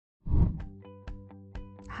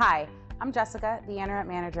Hi, I'm Jessica, the Internet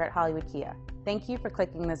Manager at Hollywood Kia. Thank you for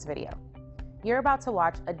clicking this video. You're about to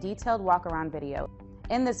watch a detailed walk-around video.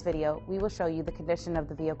 In this video, we will show you the condition of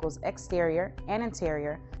the vehicle's exterior and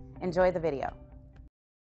interior. Enjoy the video.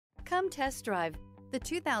 Come test drive the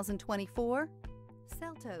 2024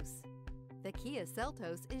 Seltos. The Kia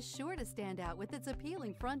Seltos is sure to stand out with its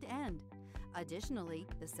appealing front end. Additionally,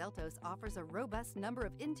 the Seltos offers a robust number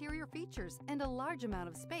of interior features and a large amount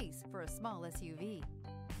of space for a small SUV.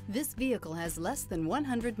 This vehicle has less than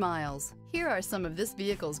 100 miles. Here are some of this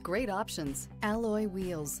vehicle's great options: alloy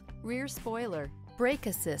wheels, rear spoiler, brake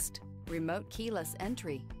assist, remote keyless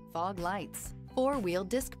entry, fog lights, four-wheel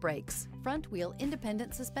disc brakes, front-wheel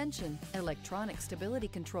independent suspension, electronic stability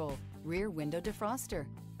control, rear window defroster,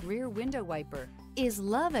 rear window wiper. Is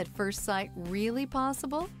love at first sight really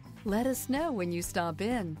possible? Let us know when you stop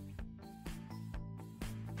in.